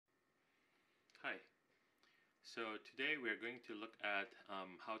Hi. So today we're going to look at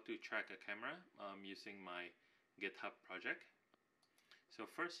how to track a camera using my GitHub project. So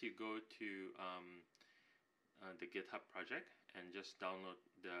first you go to the GitHub project and just download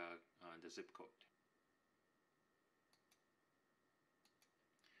the zip code.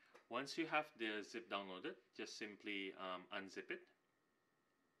 Once you have the zip downloaded, just simply unzip it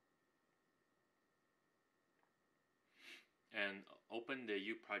and open the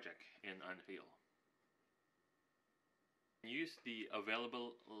U project in Unreal. Use the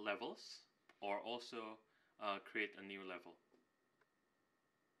available levels or also create a new level.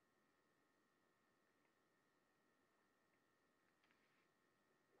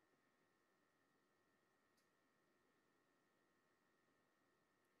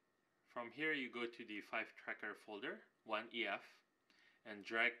 From here you go to the Vive tracker folder, 1EF, and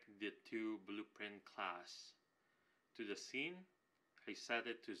drag the two blueprint class to the scene. I set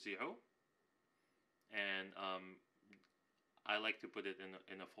it to 0, and I like to put it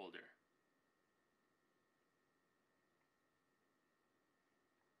in a folder.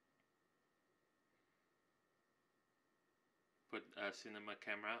 Put a cinema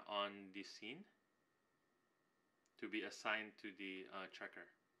camera on the scene to be assigned to the tracker.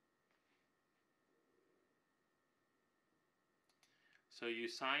 So you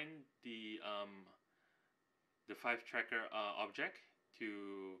assign the Vive tracker object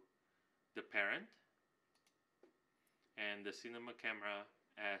to the parent and the cinema camera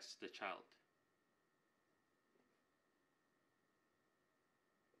as the child.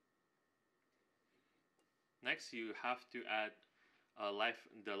 Next, you have to add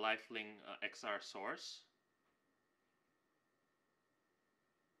the LifeLink XR source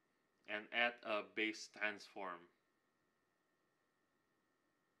and add a base transform.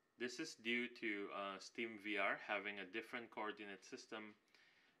 This is due to SteamVR having a different coordinate system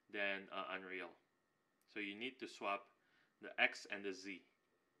than Unreal. So you need to swap the X and the Z.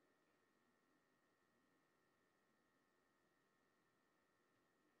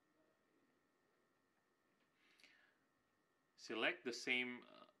 Select the same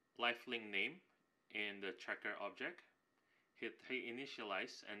LifeLink name in the tracker object, hit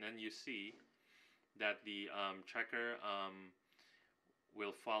reinitialize, and then you see that the tracker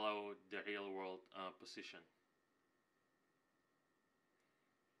will follow the real world position.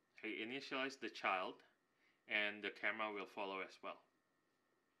 Reinitialize the child and the camera will follow as well.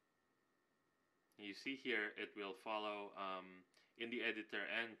 You see here it will follow in the editor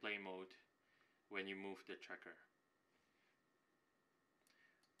and play mode when you move the tracker.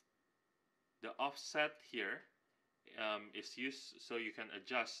 The offset here is used so you can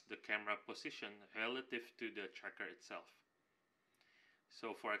adjust the camera position relative to the tracker itself.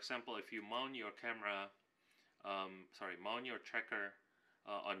 So for example, if you mount your camera, mount your tracker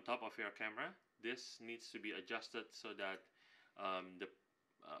on top of your camera, this needs to be adjusted so that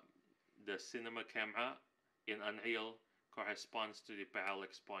the cinema camera in Unreal corresponds to the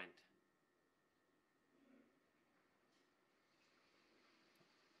parallax point.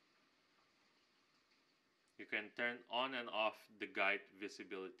 You can turn on and off the guide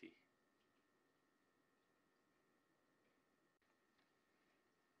visibility.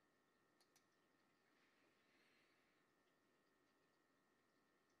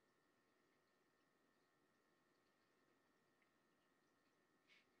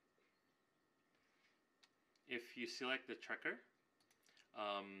 If you select the tracker,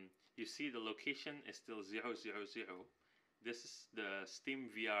 you see the location is still 0, 0, 0. This is the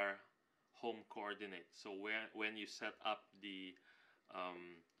SteamVR home coordinate. So when you set up the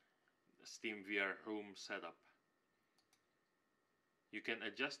SteamVR room setup, you can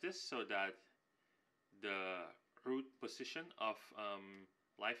adjust this so that the root position of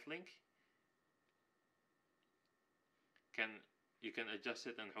LifeLink you can adjust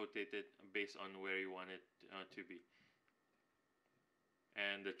it and rotate it based on where you want it to be.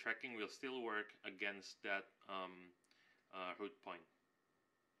 And the tracking will still work against that root point.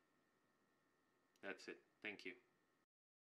 That's it. Thank you.